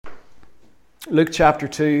Luke chapter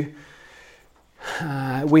 2.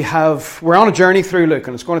 We're on a journey through Luke,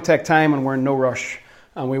 and it's going to take time, and we're in no rush.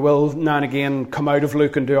 And we will now and again come out of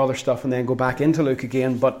Luke and do other stuff, and then go back into Luke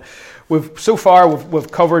again. But we've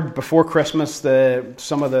covered before Christmas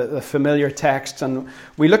some of the familiar texts, and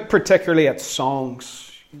we looked particularly at songs.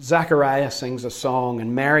 Zechariah sings a song,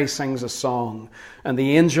 and Mary sings a song, and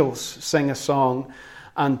the angels sing a song.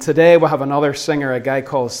 And today we'll have another singer, a guy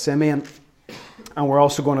called Simeon. And we're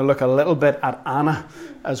also going to look a little bit at Anna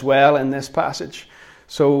as well in this passage.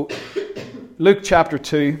 So, Luke chapter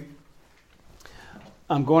 2,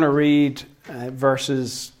 I'm going to read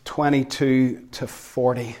verses 22 to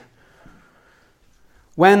 40.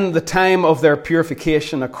 When the time of their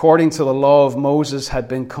purification according to the law of Moses had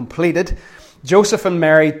been completed, Joseph and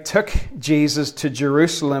Mary took Jesus to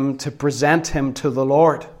Jerusalem to present him to the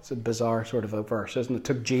Lord. It's a bizarre sort of a verse, isn't it?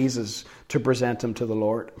 Took Jesus to present him to the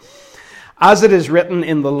Lord. As it is written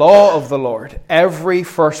in the law of the Lord, every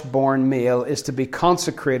firstborn male is to be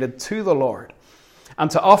consecrated to the Lord, and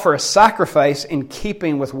to offer a sacrifice in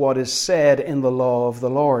keeping with what is said in the law of the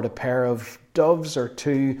Lord, a pair of doves or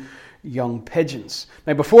two young pigeons.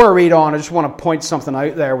 Now, before I read on, I just want to point something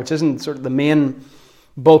out there, which isn't sort of the main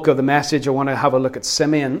bulk of the message. I want to have a look at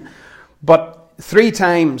Simeon. But 3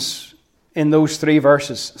 times in those 3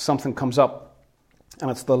 verses, something comes up, and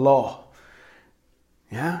it's the law.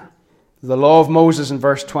 Yeah? The law of Moses in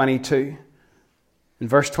verse 22. In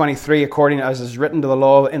verse 23, according as is written to the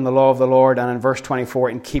law in the law of the Lord, and in verse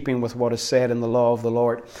 24, in keeping with what is said in the law of the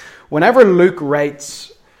Lord. Whenever Luke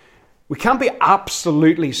writes, we can't be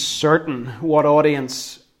absolutely certain what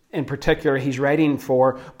audience in particular he's writing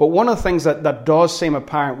for, but one of the things that does seem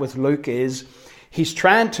apparent with Luke is he's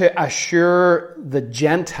trying to assure the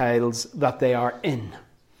Gentiles that they are in.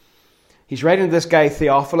 He's writing to this guy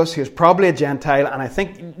Theophilus, who's probably a Gentile, and I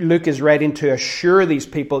think Luke is writing to assure these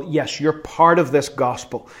people, yes, you're part of this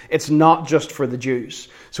gospel. It's not just for the Jews.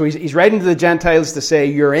 So he's writing to the Gentiles to say,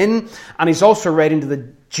 you're in, and he's also writing to the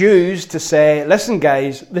Jews to say, listen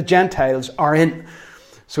guys, the Gentiles are in.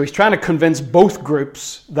 So he's trying to convince both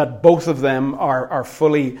groups that both of them are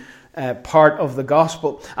fully part of the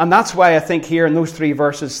gospel. And that's why I think here in those 3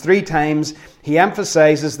 verses, 3 times, he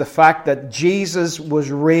emphasizes the fact that Jesus was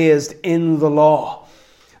raised in the law.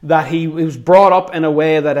 That he was brought up in a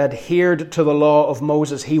way that adhered to the law of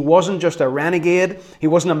Moses. He wasn't just a renegade. He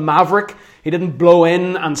wasn't a maverick. He didn't blow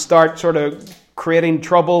in and start sort of creating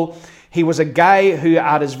trouble. He was a guy who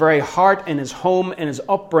at his very heart, in his home, in his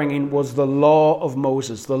upbringing, was the law of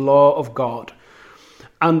Moses, the law of God.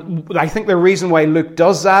 And I think the reason why Luke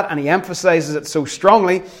does that, and he emphasizes it so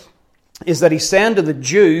strongly, is that he's saying to the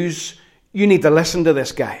Jews, you need to listen to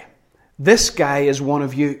this guy. This guy is one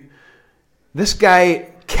of you. This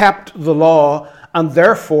guy kept the law, and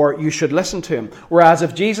therefore you should listen to him. Whereas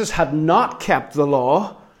if Jesus had not kept the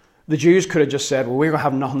law, the Jews could have just said, well, we're going to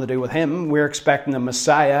have nothing to do with him. We're expecting the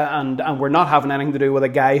Messiah, and we're not having anything to do with a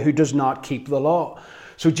guy who does not keep the law.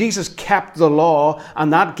 So Jesus kept the law,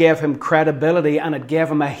 and that gave him credibility, and it gave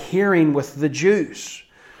him a hearing with the Jews.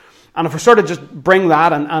 And if we sort of just bring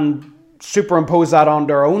that and superimpose that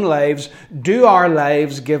onto our own lives, do our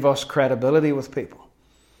lives give us credibility with people?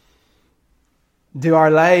 Do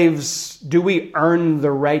we earn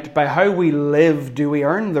the right, by how we live, do we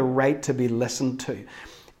earn the right to be listened to?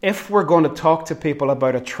 If we're going to talk to people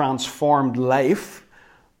about a transformed life,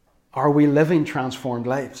 are we living transformed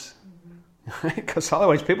lives? Because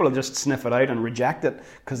otherwise people will just sniff it out and reject it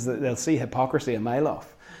because they'll see hypocrisy a mile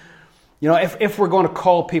off. You know, if we're going to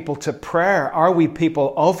call people to prayer, are we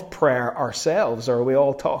people of prayer ourselves, or are we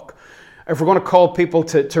all talk? If we're going to call people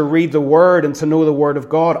to read the Word and to know the Word of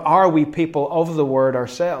God, are we people of the Word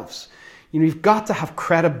ourselves? You know, you've got to have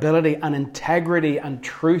credibility and integrity and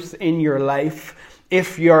truth in your life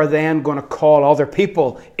if you're then going to call other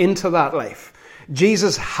people into that life.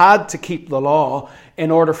 Jesus had to keep the law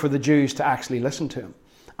in order for the Jews to actually listen to him.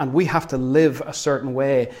 And we have to live a certain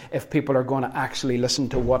way if people are going to actually listen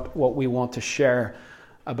to what we want to share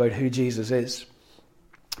about who Jesus is.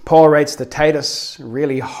 Paul writes to Titus, a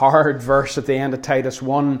really hard verse at the end of Titus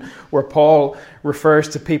 1, where Paul refers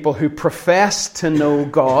to people who profess to know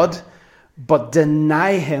God, but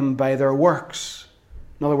deny him by their works.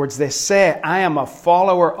 In other words, they say, I am a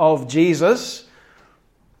follower of Jesus,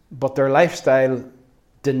 but their lifestyle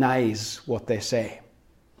denies what they say.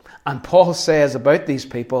 And Paul says about these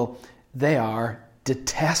people, they are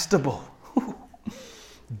detestable,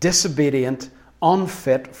 disobedient,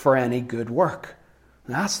 unfit for any good work.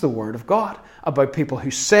 And that's the word of God about people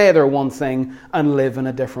who say they're one thing and live in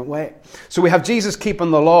a different way. So we have Jesus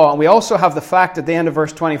keeping the law, and we also have the fact at the end of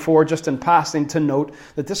verse 24, just in passing, to note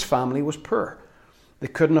that this family was poor. They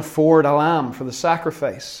couldn't afford a lamb for the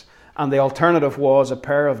sacrifice. And the alternative was a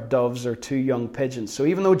pair of doves or 2 young pigeons. So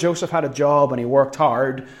even though Joseph had a job and he worked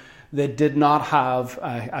hard, they did not have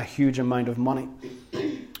a huge amount of money.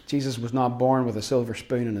 Jesus was not born with a silver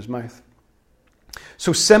spoon in his mouth.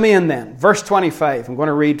 So Simeon then, verse 25. I'm going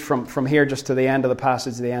to read from here just to the end of the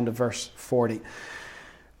passage, the end of verse 40.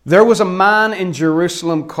 There was a man in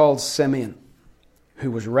Jerusalem called Simeon, who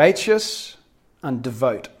was righteous and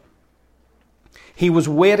devout. He was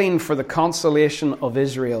waiting for the consolation of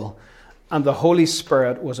Israel, and the Holy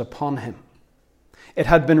Spirit was upon him. It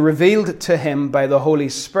had been revealed to him by the Holy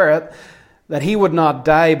Spirit that he would not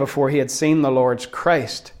die before he had seen the Lord's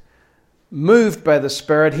Christ. Moved by the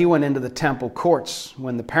Spirit, he went into the temple courts.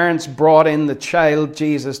 When the parents brought in the child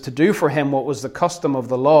Jesus to do for him what was the custom of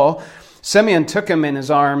the law, Simeon took him in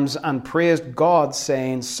his arms and praised God,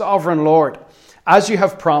 saying, "Sovereign Lord, as you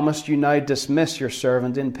have promised, you now dismiss your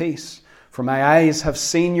servant in peace. For my eyes have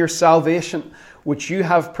seen your salvation, which you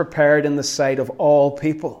have prepared in the sight of all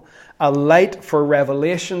people, a light for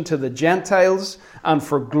revelation to the Gentiles and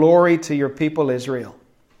for glory to your people Israel."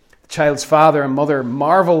 The child's father and mother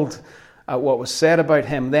marveled at what was said about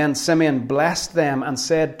him. Then Simeon blessed them and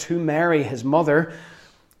said to Mary, his mother,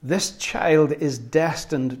 "This child is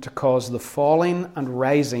destined to cause the falling and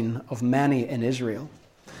rising of many in Israel,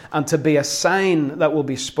 and to be a sign that will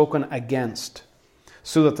be spoken against,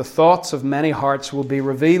 so that the thoughts of many hearts will be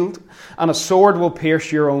revealed, and a sword will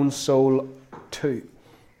pierce your own soul too."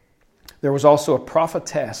 There was also a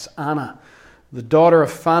prophetess, Anna, the daughter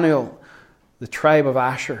of Phanuel, the tribe of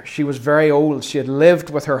Asher. She was very old. She had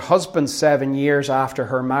lived with her husband 7 years after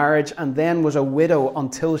her marriage, and then was a widow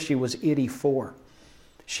until she was 84.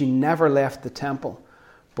 She never left the temple,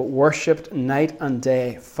 but worshipped night and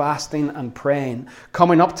day, fasting and praying.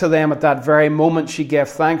 Coming up to them at that very moment, she gave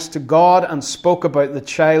thanks to God and spoke about the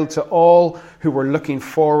child to all who were looking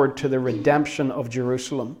forward to the redemption of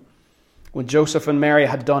Jerusalem. When Joseph and Mary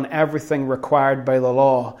had done everything required by the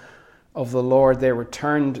law of the Lord, they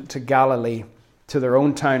returned to Galilee, to their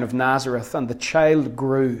own town of Nazareth, and the child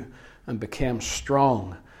grew and became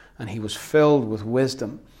strong, and he was filled with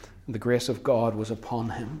wisdom, and the grace of God was upon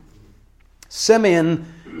him.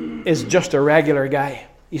 Simeon is just a regular guy.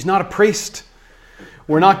 He's not a priest.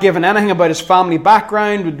 We're not given anything about his family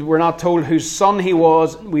background. We're not told whose son he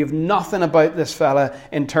was. We have nothing about this fella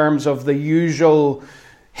in terms of the usual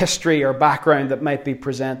history or background that might be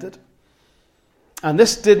presented. And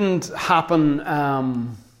this didn't happen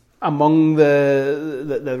among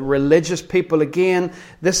the religious people again.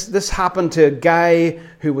 This happened to a guy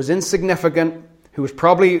who was insignificant, who was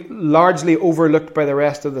probably largely overlooked by the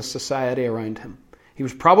rest of the society around him. He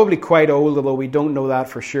was probably quite old, although we don't know that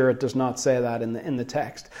for sure. It does not say that in the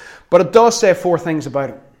text. But it does say 4 things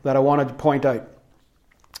about him that I wanted to point out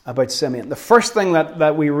about Simeon. The first thing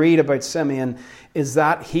that we read about Simeon is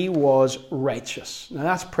that he was righteous. Now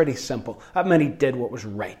that's pretty simple. That meant he did what was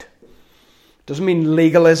right. It doesn't mean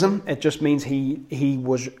legalism. It just means he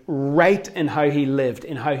was right in how he lived,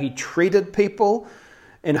 in how he treated people,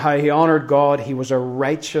 in how he honored God. He was a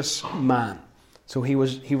righteous man. So he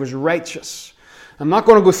was righteous. I'm not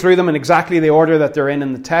going to go through them in exactly the order that they're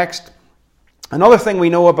in the text. Another thing we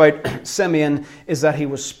know about Simeon is that he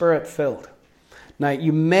was Spirit-filled. Now,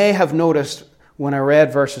 you may have noticed when I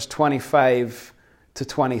read verses 25 to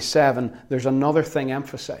 27, there's another thing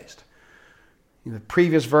emphasized. The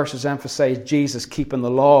previous verses emphasize Jesus keeping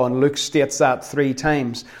the law, and Luke states that 3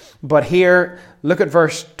 times. But here, look at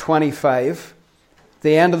verse 25.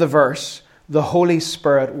 The end of the verse, the Holy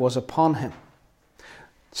Spirit was upon him.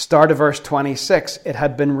 Start of verse 26, it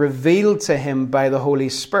had been revealed to him by the Holy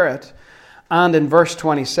Spirit. And in verse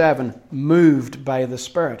 27, moved by the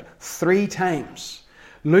Spirit. 3 times.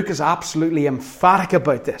 Luke is absolutely emphatic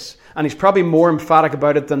about this. And he's probably more emphatic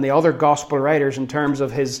about it than the other gospel writers in terms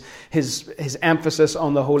of his emphasis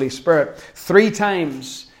on the Holy Spirit. 3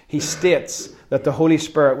 times he states that the Holy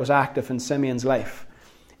Spirit was active in Simeon's life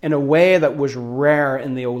in a way that was rare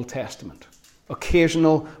in the Old Testament.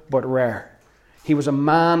 Occasional, but rare. He was a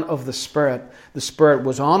man of the Spirit. The Spirit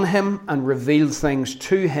was on him and revealed things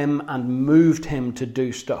to him and moved him to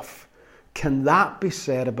do stuff. Can that be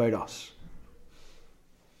said about us?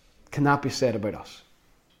 Can that be said about us?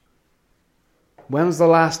 When was the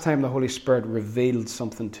last time the Holy Spirit revealed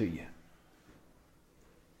something to you?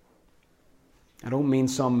 I don't mean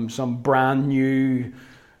some brand new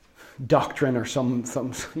doctrine or some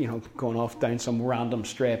going off down some random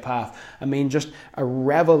stray path. I mean just a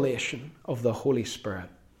revelation of the Holy Spirit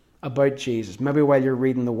about Jesus. Maybe while you're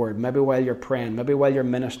reading the Word, maybe while you're praying, maybe while you're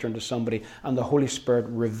ministering to somebody, and the Holy Spirit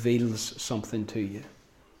reveals something to you.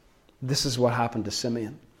 This is what happened to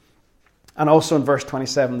Simeon. And also in verse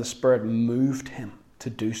 27, the Spirit moved him to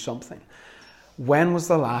do something. When was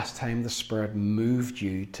the last time the Spirit moved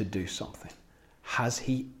you to do something? Has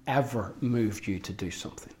he ever moved you to do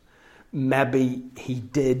something? Maybe he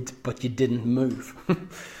did, but you didn't move.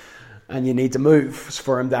 And you need to move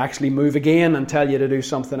for him to actually move again and tell you to do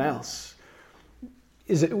something else.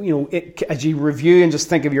 Is it, as you review and just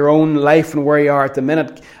think of your own life and where you are at the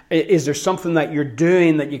minute, is there something that you're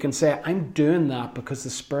doing that you can say, I'm doing that because the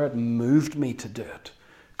Spirit moved me to do it,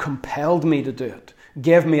 compelled me to do it,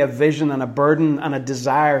 gave me a vision and a burden and a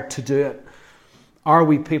desire to do it? Are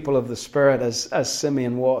we people of the Spirit as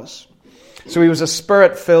Simeon was? So he was a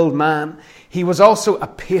Spirit-filled man. He was also a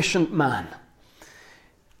patient man.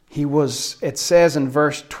 It says in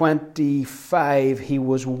verse 25, he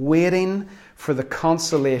was waiting for the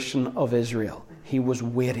consolation of Israel. He was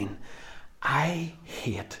waiting. I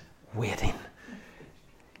hate waiting.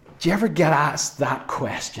 Do you ever get asked that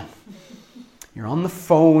question? You're on the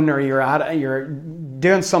phone or you're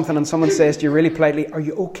doing something and someone says to you really politely, are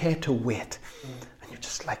you okay to wait? And you're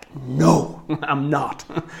just like, no, I'm not.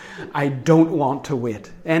 I don't want to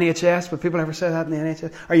wait. NHS, would people ever say that in the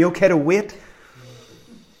NHS? Are you okay to wait?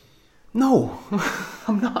 No,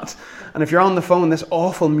 I'm not. And if you're on the phone, this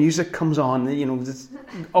awful music comes on, just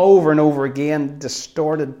over and over again,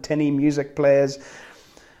 distorted, tinny music plays.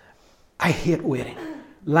 I hate waiting.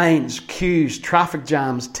 Lines, queues, traffic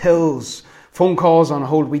jams, tills, phone calls on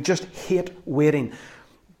hold. We just hate waiting.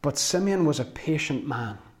 But Simeon was a patient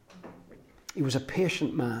man. He was a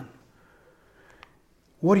patient man.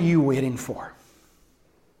 What are you waiting for?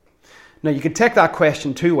 Now, you can take that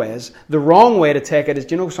question two ways. The wrong way to take it is,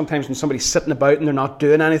 sometimes when somebody's sitting about and they're not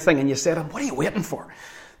doing anything and you say to them, what are you waiting for?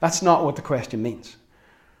 That's not what the question means.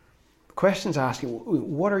 The question's asking,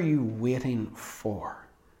 what are you waiting for?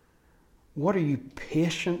 What are you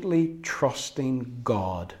patiently trusting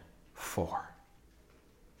God for?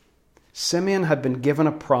 Simeon had been given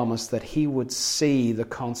a promise that he would see the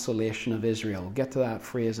consolation of Israel. We'll get to that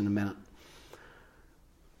phrase in a minute.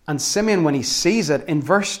 And Simeon, when he sees it, in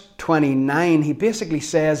verse 29, he basically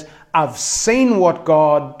says, I've seen what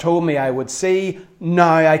God told me I would see,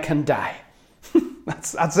 now I can die.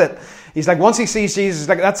 That's it. He's like, once he sees Jesus, he's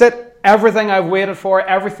like, that's it. Everything I've waited for,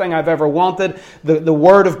 everything I've ever wanted, the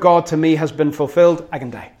word of God to me has been fulfilled, I can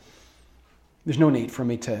die. There's no need for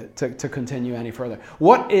me to continue any further.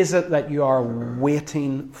 What is it that you are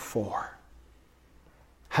waiting for?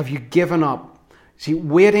 Have you given up? See,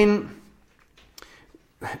 waiting...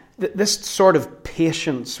 This sort of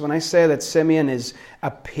patience, when I say that Simeon is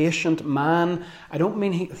a patient man, I don't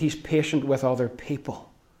mean he's patient with other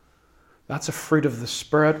people. That's a fruit of the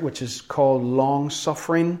Spirit, which is called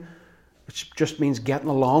long-suffering, which just means getting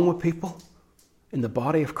along with people in the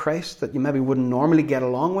body of Christ that you maybe wouldn't normally get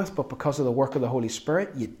along with, but because of the work of the Holy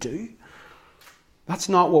Spirit, you do. That's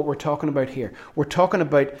not what we're talking about here. We're talking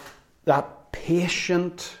about that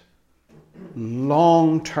patient,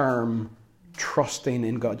 long-term trusting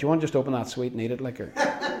in God. Do you want to just open that sweet and eat it? I was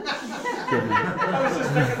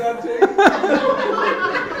just thinking that too.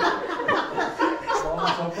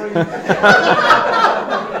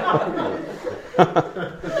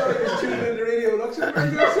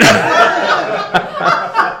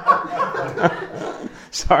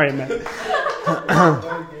 Sorry, man.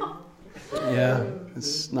 Yeah,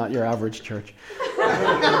 it's not your average church.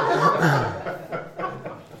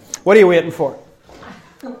 What are you waiting for?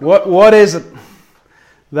 What is it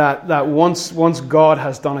that once God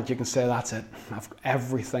has done it, you can say, that's it.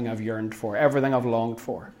 Everything I've yearned for, everything I've longed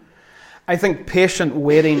for. I think patient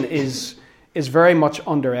waiting is very much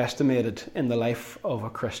underestimated in the life of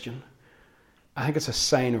a Christian. I think it's a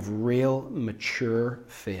sign of real, mature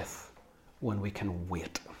faith when we can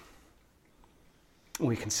wait.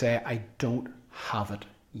 We can say, I don't have it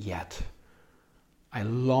yet. I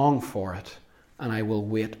long for it, and I will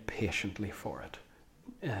wait patiently for it.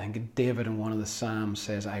 I think David in one of the Psalms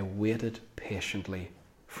says, I waited patiently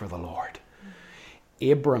for the Lord.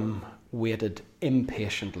 Abram waited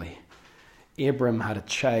impatiently. Abram had a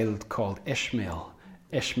child called Ishmael.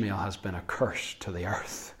 Ishmael has been a curse to the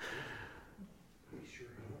earth.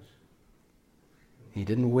 He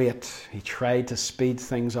didn't wait. He tried to speed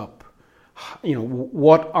things up.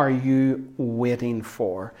 What are you waiting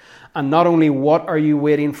for? And not only what are you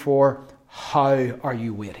waiting for, how are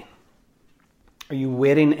you waiting? Are you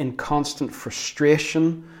waiting in constant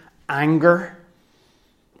frustration, anger?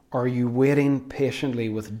 Or are you waiting patiently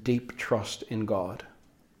with deep trust in God?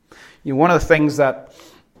 One of the things that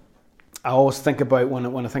I always think about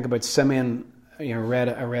when I think about Simeon, I read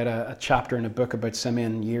a chapter in a book about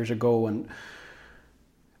Simeon years ago, and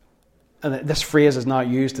and this phrase is not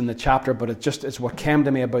used in the chapter, but it's what came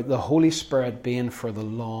to me about the Holy Spirit being for the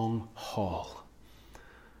long haul,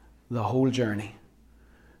 the whole journey.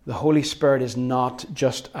 The Holy Spirit is not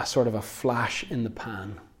just a sort of a flash in the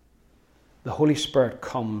pan. The Holy Spirit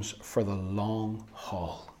comes for the long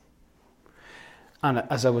haul. And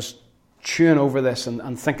as I was chewing over this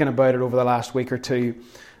and thinking about it over the last week or two,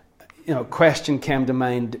 a question came to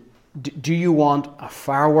mind. Do you want a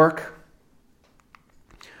firework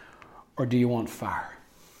or do you want fire?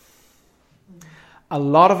 A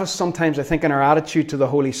lot of us sometimes, I think, in our attitude to the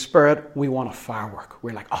Holy Spirit, we want a firework.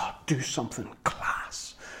 We're like, do something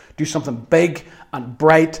class. Do something big and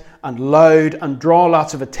bright and loud and draw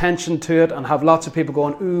lots of attention to it and have lots of people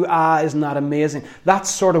going, ooh, isn't that amazing?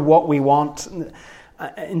 That's sort of what we want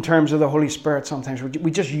in terms of the Holy Spirit sometimes.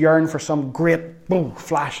 We just yearn for some great boom,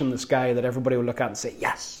 flash in the sky that everybody will look at and say,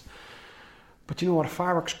 yes. But you know what? A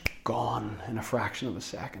firework's gone in a fraction of a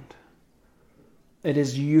second. It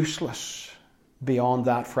is useless beyond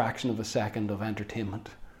that fraction of a second of entertainment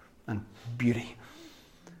and beauty.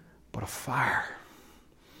 But a fire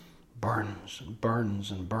burns and burns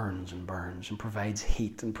and burns and burns and provides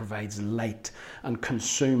heat and provides light and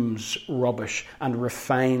consumes rubbish and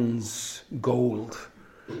refines gold.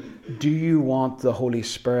 Do you want the Holy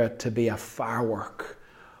Spirit to be a firework,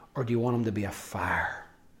 or do you want him to be a fire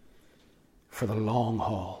for the long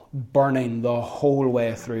haul, burning the whole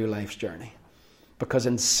way through life's journey? Because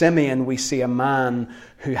in Simeon we see a man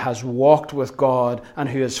who has walked with God and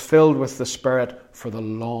who is filled with the Spirit for the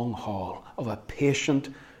long haul of a patient,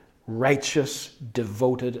 righteous,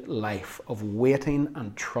 devoted life of waiting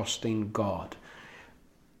and trusting God.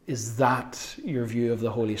 Is that your view of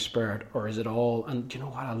the Holy Spirit, or is it all? And you know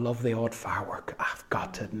what? I love the odd firework. I've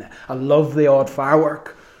got to admit, I love the odd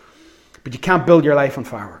firework. But you can't build your life on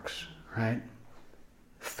fireworks, right?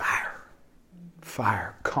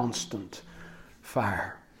 Fire, constant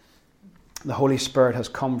fire. The Holy Spirit has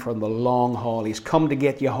come from the long haul. He's come to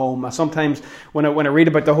get you home. Sometimes when I read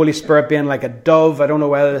about the Holy Spirit being like a dove, I don't know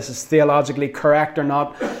whether this is theologically correct or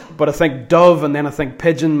not, but I think dove and then I think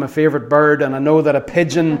pigeon, my favourite bird, and I know that a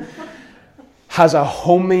pigeon has a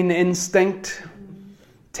homing instinct.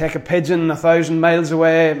 Take a pigeon 1,000 miles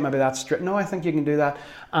away, maybe that's straight. No, I think you can do that,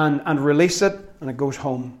 and release it, and it goes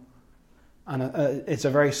home. And it's a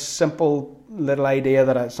very simple little idea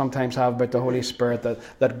that I sometimes have about the Holy Spirit,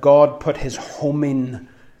 that God put his homing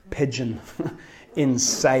pigeon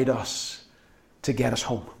inside us to get us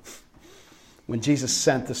home. When Jesus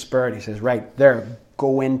sent the Spirit, he says, right, there,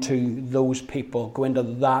 go into those people, go into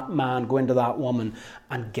that man, go into that woman,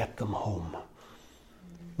 and get them home.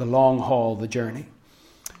 The long haul, the journey.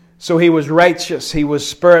 So he was righteous, he was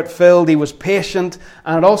Spirit-filled, he was patient,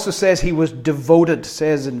 and it also says he was devoted. It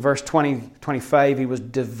says in verse 25, he was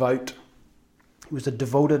devout. He was a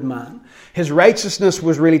devoted man. His righteousness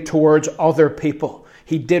was really towards other people.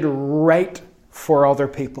 He did right for other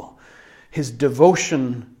people. His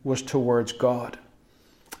devotion was towards God.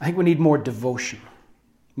 I think we need more devotion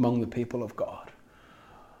among the people of God.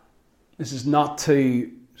 This is not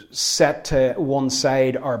to set to one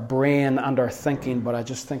side our brain and our thinking, but I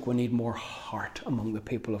just think we need more heart among the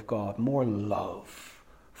people of God, more love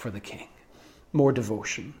for the King, more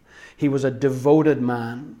devotion. He was a devoted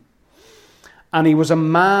man, and he was a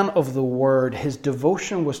man of the Word. His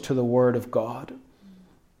devotion was to the Word of God.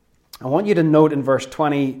 I want you to note in verse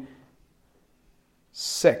 25,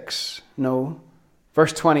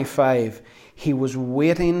 he was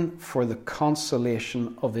waiting for the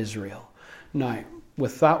consolation of Israel. Now,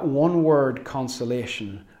 with that one word,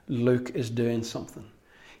 consolation, Luke is doing something.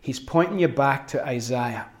 He's pointing you back to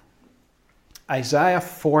Isaiah. Isaiah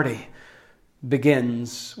 40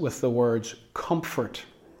 begins with the words, comfort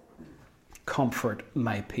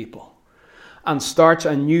my people. And starts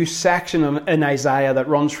a new section in Isaiah that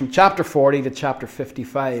runs from chapter 40 to chapter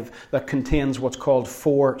 55 that contains what's called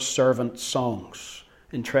 4 servant songs.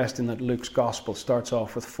 Interesting that Luke's gospel starts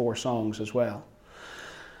off with 4 songs as well.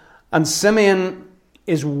 And Simeon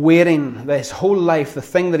is waiting, his whole life, the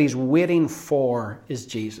thing that he's waiting for is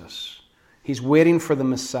Jesus. He's waiting for the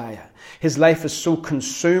Messiah. His life is so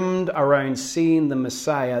consumed around seeing the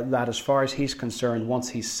Messiah that as far as he's concerned, once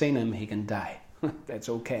he's seen him, he can die. That's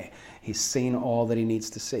okay. He's seen all that he needs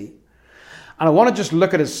to see. And I want to just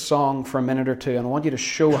look at his song for a minute or two, and I want you to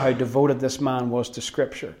show how devoted this man was to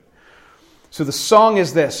Scripture. So the song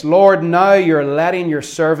is this: Lord, now you're letting your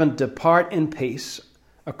servant depart in peace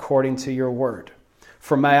according to your word.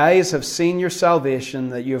 For my eyes have seen your salvation,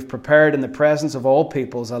 that you have prepared in the presence of all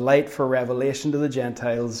peoples a light for revelation to the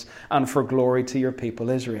Gentiles and for glory to your people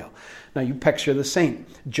Israel. Now you picture the scene.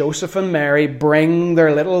 Joseph and Mary bring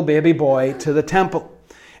their little baby boy to the temple.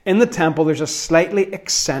 In the temple, there's a slightly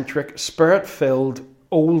eccentric, spirit-filled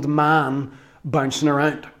old man bouncing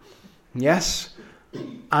around. Yes?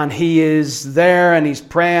 And he is there and he's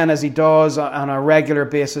praying as he does on a regular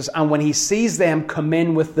basis. And when he sees them come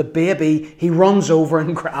in with the baby, he runs over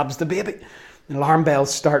and grabs the baby. The alarm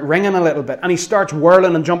bells start ringing a little bit. And he starts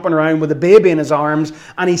whirling and jumping around with the baby in his arms.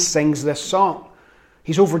 And he sings this song.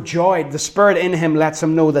 He's overjoyed. The Spirit in him lets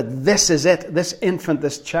him know that this is it. This infant,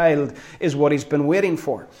 this child is what he's been waiting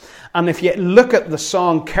for. And if you look at the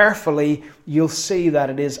song carefully, you'll see that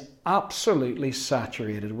it is absolutely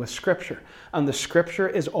saturated with Scripture. And the Scripture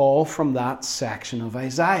is all from that section of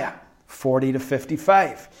Isaiah, 40 to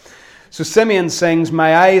 55. So Simeon sings,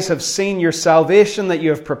 "My eyes have seen your salvation that you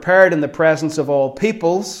have prepared in the presence of all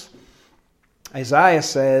peoples." Isaiah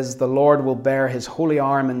says, "The Lord will bear his holy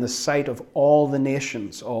arm in the sight of all the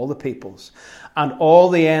nations," all the peoples, "and all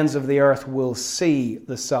the ends of the earth will see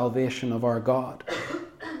the salvation of our God."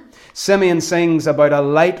 Simeon sings about a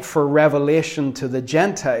light for revelation to the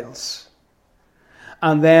Gentiles.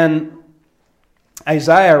 And then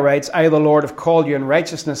Isaiah writes, "I, the Lord, have called you in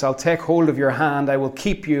righteousness. I'll take hold of your hand. I will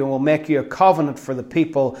keep you and will make you a covenant for the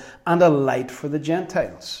people and a light for the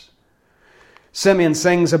Gentiles." Simeon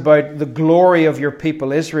sings about the glory of your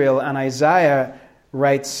people Israel, and Isaiah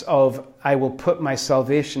writes of, "I will put my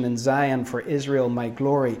salvation in Zion for Israel, my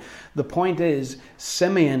glory." The point is,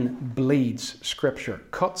 Simeon bleeds Scripture.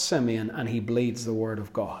 Cut Simeon and he bleeds the Word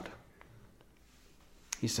of God.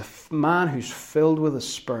 He's a man who's filled with the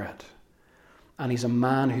Spirit, and he's a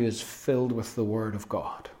man who is filled with the Word of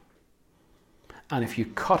God. And if you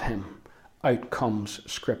cut him, out comes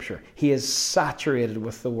Scripture. He is saturated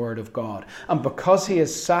with the Word of God. And because he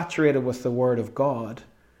is saturated with the Word of God,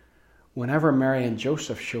 whenever Mary and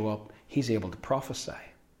Joseph show up, he's able to prophesy.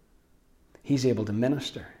 He's able to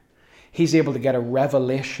minister. He's able to get a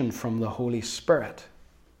revelation from the Holy Spirit.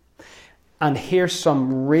 And here's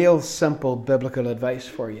some real simple biblical advice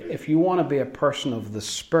for you. If you want to be a person of the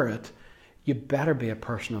Spirit, you better be a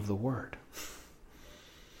person of the Word.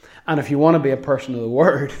 And if you want to be a person of the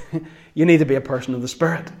Word, you need to be a person of the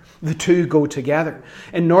Spirit. The two go together.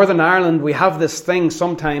 In Northern Ireland, we have this thing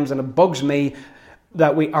sometimes, and it bugs me,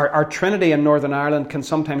 that our Trinity in Northern Ireland can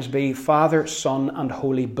sometimes be Father, Son, and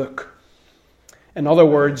Holy Book. In other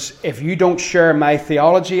words, if you don't share my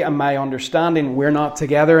theology and my understanding, we're not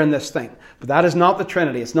together in this thing. But that is not the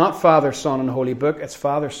Trinity. It's not Father, Son, and Holy Book. It's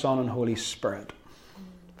Father, Son, and Holy Spirit.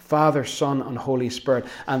 Father, Son, and Holy Spirit.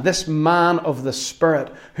 And this man of the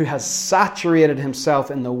Spirit who has saturated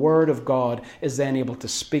himself in the Word of God is then able to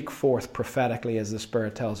speak forth prophetically as the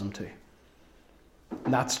Spirit tells him to.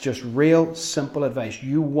 And that's just real simple advice.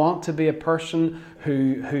 You want to be a person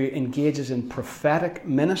who engages in prophetic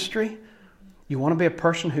ministry? You want to be a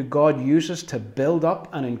person who God uses to build up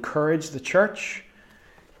and encourage the church?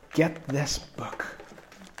 Get this book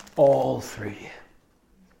all through you.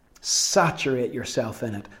 Saturate yourself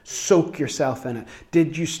in it. Soak yourself in it.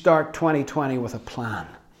 Did you start 2020 with a plan?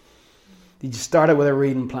 Did you start it with a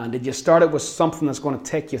reading plan? Did you start it with something that's going to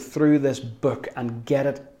take you through this book and get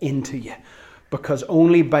it into you? Because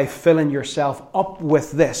only by filling yourself up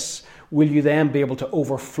with this will you then be able to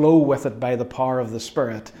overflow with it by the power of the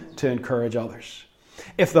Spirit to encourage others.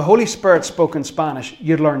 If the Holy Spirit spoke in Spanish,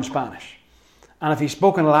 you'd learn Spanish. And if he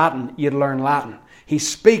spoke in Latin, you'd learn Latin. He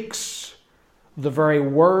speaks the very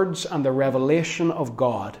words and the revelation of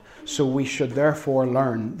God, so we should therefore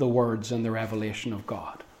learn the words and the revelation of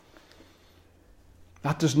God.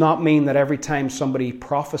 That does not mean that every time somebody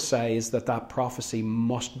prophesies that prophecy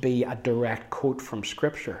must be a direct quote from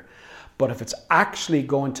Scripture. But if it's actually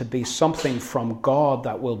going to be something from God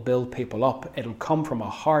that will build people up, it'll come from a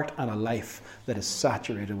heart and a life that is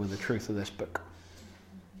saturated with the truth of this book.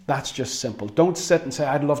 That's just simple. Don't sit and say,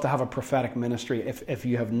 I'd love to have a prophetic ministry if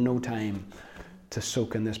you have no time to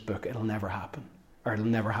soak in this book. It'll never happen. Or it'll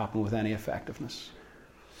never happen with any effectiveness.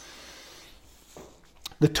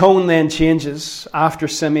 The tone then changes after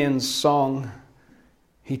Simeon's song.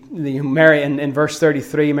 Mary, in verse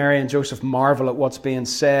 33, Mary and Joseph marvel at what's being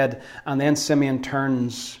said. And then Simeon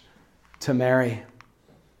turns to Mary.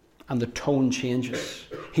 And the tone changes.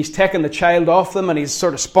 He's taken the child off them and he's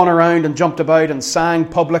sort of spun around and jumped about and sang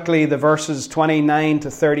publicly the verses 29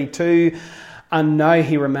 to 32. And now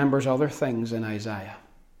he remembers other things in Isaiah.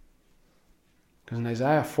 Because in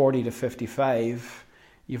Isaiah 40 to 55,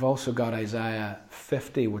 you've also got Isaiah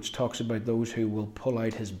 50, which talks about those who will pull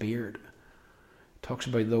out his beard. It talks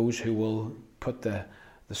about those who will put the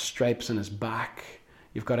stripes in his back.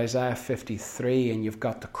 You've got Isaiah 53, and you've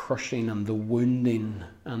got the crushing and the wounding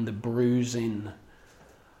and the bruising.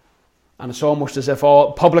 And it's almost as if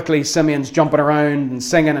all publicly Simeon's jumping around and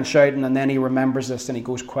singing and shouting, and then he remembers this and he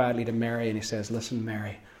goes quietly to Mary and he says, listen,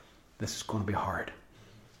 Mary, this is going to be hard.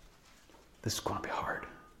 This is going to be hard.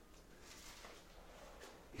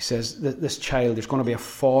 He says, this child, there's going to be a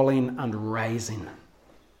falling and rising.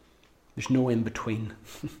 There's no in between.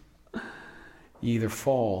 You either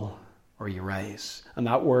fall or you rise. And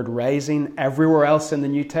that word rising, everywhere else in the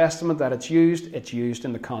New Testament that it's used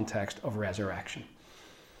in the context of resurrection.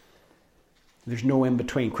 There's no in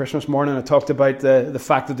between. Christmas morning I talked about the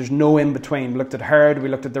fact that there's no in between. We looked at Herod, we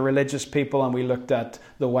looked at the religious people, and we looked at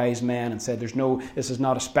the wise men and said this is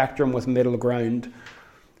not a spectrum with middle ground.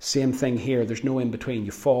 Same thing here. There's no in between.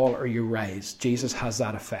 You fall or you rise. Jesus has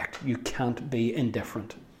that effect. You can't be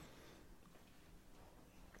indifferent.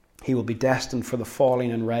 He will be destined for the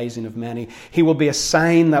falling and rising of many. He will be a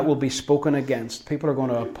sign that will be spoken against. People are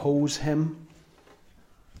going to oppose him.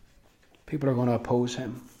 People are going to oppose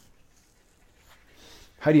him.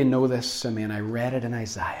 How do you know this, Simeon? I read it in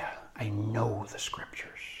Isaiah. I know the Scriptures.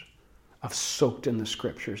 I've soaked in the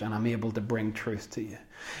Scriptures and I'm able to bring truth to you.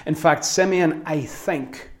 In fact, Simeon, I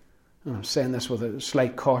think, and I'm saying this with a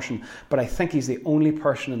slight caution, but I think he's the only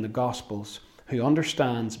person in the Gospels who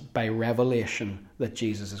understands by revelation that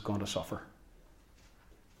Jesus is going to suffer.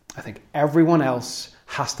 I think everyone else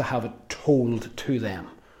has to have it told to them.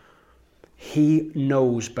 He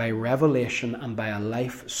knows by revelation and by a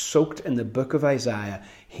life soaked in the book of Isaiah,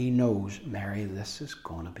 he knows, Mary, this is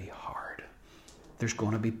going to be hard. There's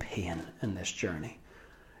going to be pain in this journey.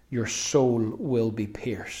 Your soul will be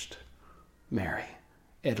pierced, Mary.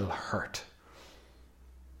 It'll hurt.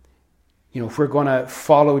 You know, if we're going to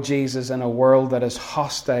follow Jesus in a world that is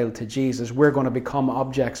hostile to Jesus, we're going to become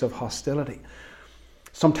objects of hostility.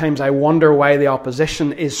 Sometimes I wonder why the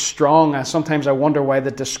opposition is strong. Sometimes I wonder why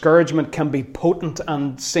the discouragement can be potent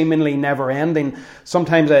and seemingly never-ending.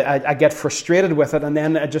 Sometimes I get frustrated with it, and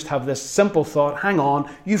then I just have this simple thought, hang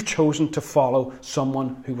on, you've chosen to follow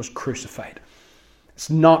someone who was crucified. It's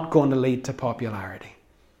not going to lead to popularity.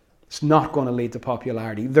 It's not going to lead to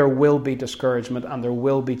popularity. There will be discouragement and there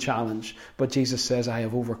will be challenge. But Jesus says, I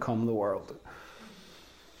have overcome the world.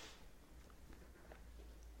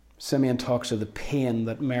 Simeon talks of the pain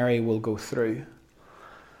that Mary will go through.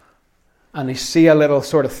 And you see a little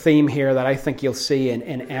sort of theme here that I think you'll see in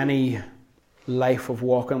any life of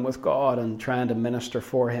walking with God and trying to minister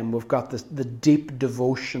for him. We've got the deep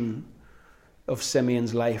devotion of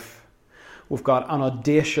Simeon's life. We've got an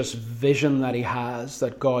audacious vision that he has,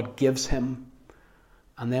 that God gives him.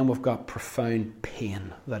 And then we've got profound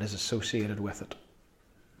pain that is associated with it.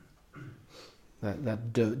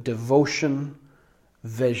 That devotion,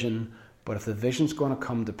 vision, but if the vision's going to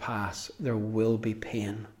come to pass, there will be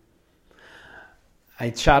pain. I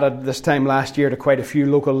chatted this time last year to quite a few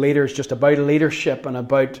local leaders just about leadership and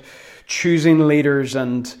about choosing leaders,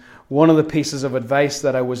 and one of the pieces of advice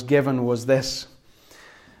that I was given was this: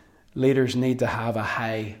 leaders need to have a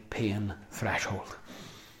high pain threshold.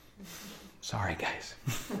 Sorry, guys.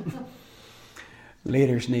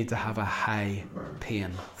 Leaders need to have a high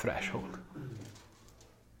pain threshold,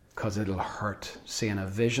 because it'll hurt. Seeing a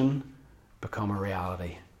vision become a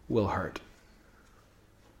reality will hurt.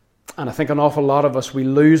 And I think an awful lot of us, we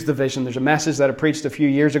lose the vision. There's a message that I preached a few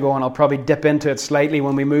years ago, and I'll probably dip into it slightly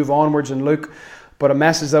when we move onwards in Luke, but a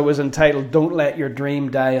message that was entitled, Don't Let Your Dream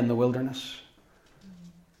Die in the Wilderness.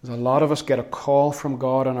 There's a lot of us get a call from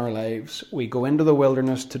God in our lives. We go into the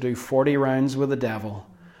wilderness to do 40 rounds with the devil,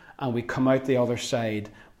 and we come out the other side,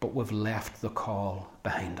 but we've left the call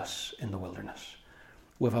behind us in the wilderness.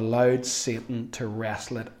 We've allowed Satan to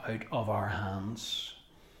wrestle it out of our hands.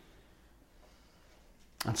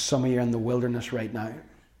 And some of you are in the wilderness right now.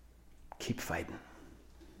 Keep fighting.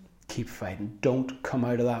 Keep fighting. Don't come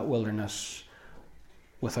out of that wilderness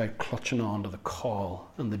without clutching on to the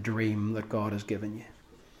call and the dream that God has given you.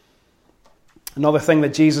 Another thing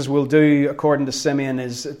that Jesus will do, according to Simeon,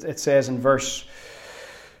 is it says in verse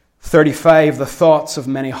 35, the thoughts of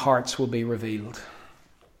many hearts will be revealed.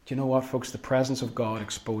 Do you know what, folks? The presence of God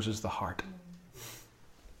exposes the heart.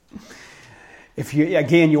 If you,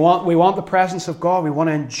 again, we want the presence of God. We want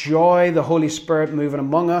to enjoy the Holy Spirit moving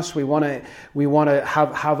among us. We want to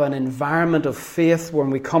have an environment of faith when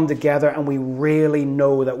we come together and we really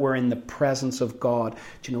know that we're in the presence of God.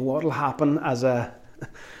 Do you know what will happen as a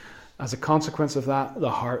consequence of that? The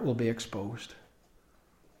heart will be exposed.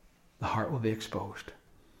 The heart will be exposed.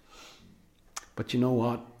 But you know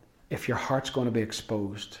what? If your heart's going to be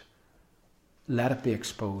exposed, let it be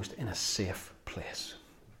exposed in a safe place.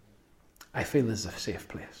 I feel this is a safe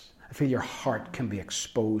place. I feel your heart can be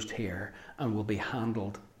exposed here and will be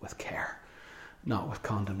handled with care. not with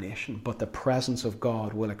condemnation, but the presence of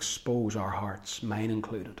God will expose our hearts, mine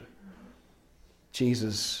included.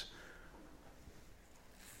 Jesus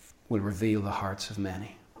will reveal the hearts of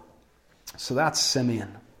many. So that's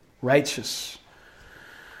Simeon, righteous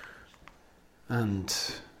and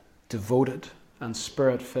devoted and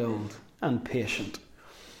spirit-filled and patient.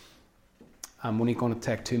 I'm only going to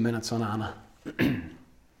take 2 minutes on Anna.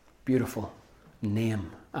 Beautiful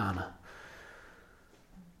name, Anna.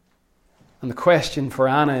 And the question for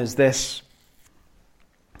Anna is this.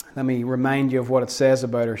 Let me remind you of what it says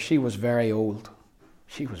about her. She was very old.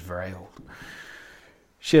 She was very old.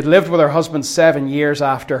 She had lived with her husband 7 years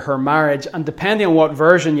after her marriage, and depending on what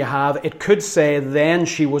version you have, it could say then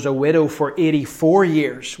she was a widow for 84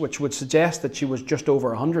 years, which would suggest that she was just over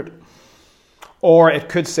 100. Or it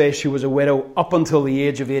could say she was a widow up until the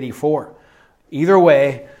age of 84. Either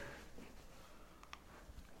way,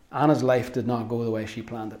 Anna's life did not go the way she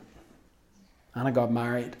planned it. Anna got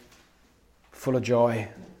married, full of joy.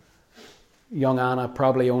 Young Anna,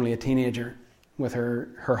 probably only a teenager, with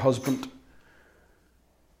her husband.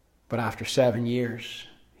 But after 7 years,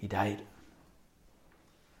 he died.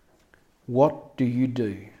 What do you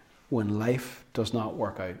do when life does not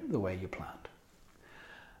work out the way you planned?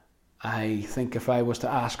 I think if I was to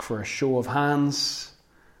ask for a show of hands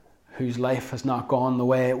whose life has not gone the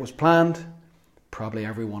way it was planned, probably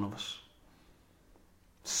every one of us.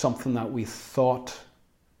 Something that we thought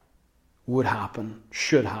would happen,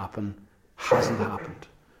 should happen, hasn't happened.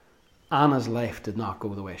 Anna's life did not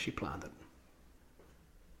go the way she planned it.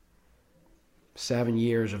 7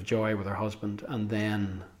 years of joy with her husband, and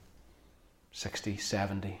then 60,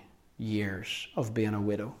 70 years of being a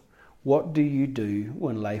widow. What do you do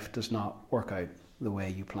when life does not work out the way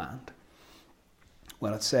you planned?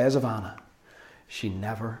 Well, it says of Anna, she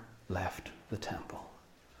never left the temple.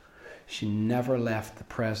 She never left the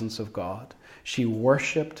presence of God. She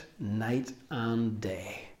worshipped night and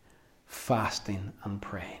day, fasting and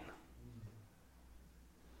praying.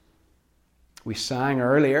 We sang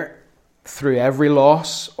earlier, through every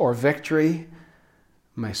loss or victory,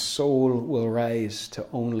 my soul will rise to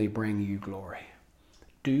only bring you glory.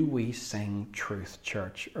 Do we sing truth,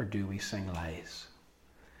 church, or do we sing lies?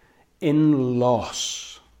 In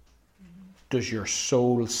loss, does your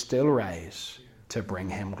soul still rise to bring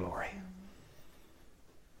him glory?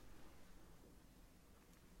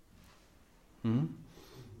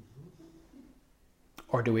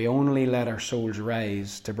 Or do we only let our souls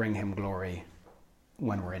rise to bring him glory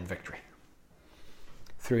when we're in victory?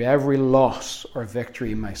 Through every loss or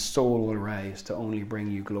victory, my soul will rise to only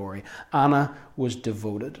bring you glory. Anna was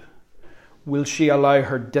devoted. Will she allow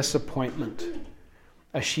her disappointment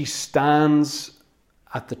as she stands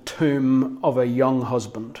at the tomb of a young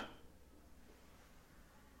husband?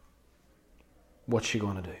 What's she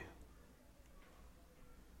going to do?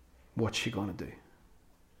 What's she going to do?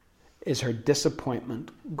 Is her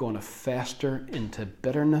disappointment going to fester into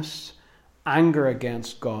bitterness, anger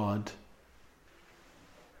against God,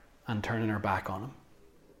 and turning her back on him?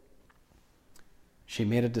 She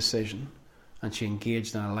made a decision, and she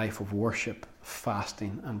engaged in a life of worship,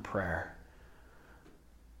 fasting, and prayer.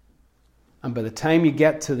 And by the time you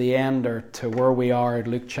get to the end, or to where we are at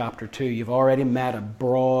Luke chapter 2, you've already met a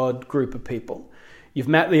broad group of people. You've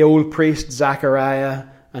met the old priest Zachariah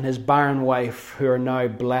and his barren wife, who are now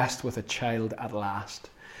blessed with a child at last.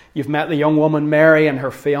 You've met the young woman Mary and her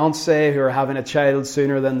fiancé, who are having a child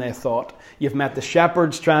sooner than they thought. You've met the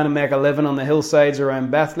shepherds trying to make a living on the hillsides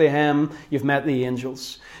around Bethlehem. You've met the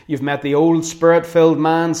angels. You've met the old spirit-filled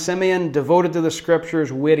man, Simeon, devoted to the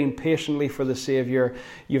scriptures, waiting patiently for the Saviour.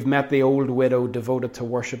 You've met the old widow, devoted to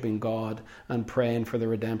worshipping God and praying for the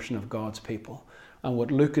redemption of God's people. And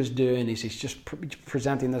what Luke is doing is he's just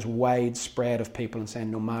presenting this wide spread of people and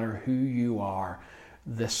saying, no matter who you are,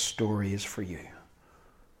 this story is for you.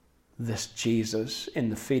 This Jesus in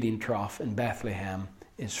the feeding trough in Bethlehem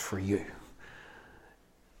is for you.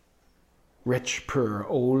 Rich, poor,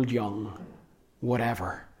 old, young,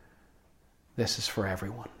 whatever. This is for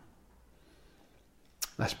everyone.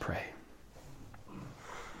 Let's pray.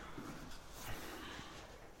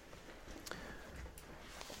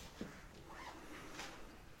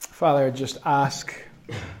 Father, I just ask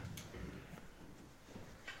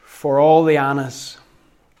for all the Annas,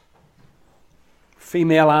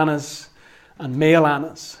 female Annas and male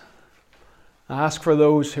Annas. I ask for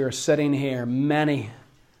those who are sitting here, many,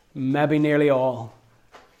 maybe nearly all,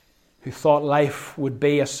 who thought life would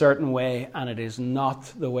be a certain way and it is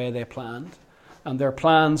not the way they planned. And their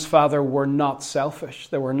plans, Father, were not selfish.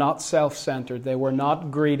 They were not self-centered. They were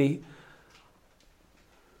not greedy.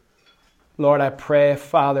 Lord, I pray,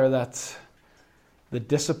 Father, that the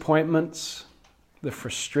disappointments, the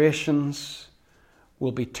frustrations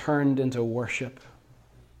will be turned into worship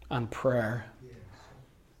and prayer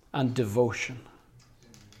and devotion.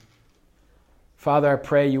 Father, I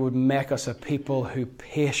pray you would make us a people who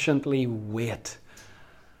patiently wait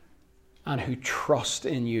and who trust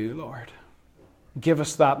in you, Lord. Give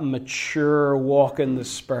us that mature walk in the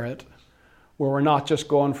Spirit where we're not just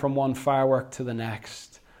going from one firework to the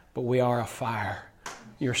next, but we are a fire.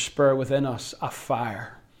 Your Spirit within us, a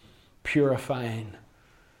fire, purifying,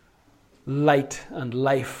 light and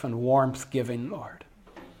life and warmth giving, Lord.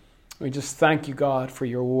 We just thank you, God, for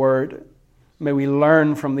your word. May we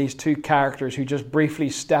learn from these two characters who just briefly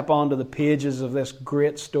step onto the pages of this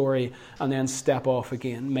great story and then step off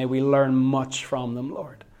again. May we learn much from them,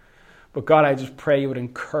 Lord. But God, I just pray you would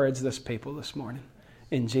encourage this people this morning.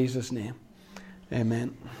 In Jesus' name,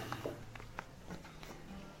 amen.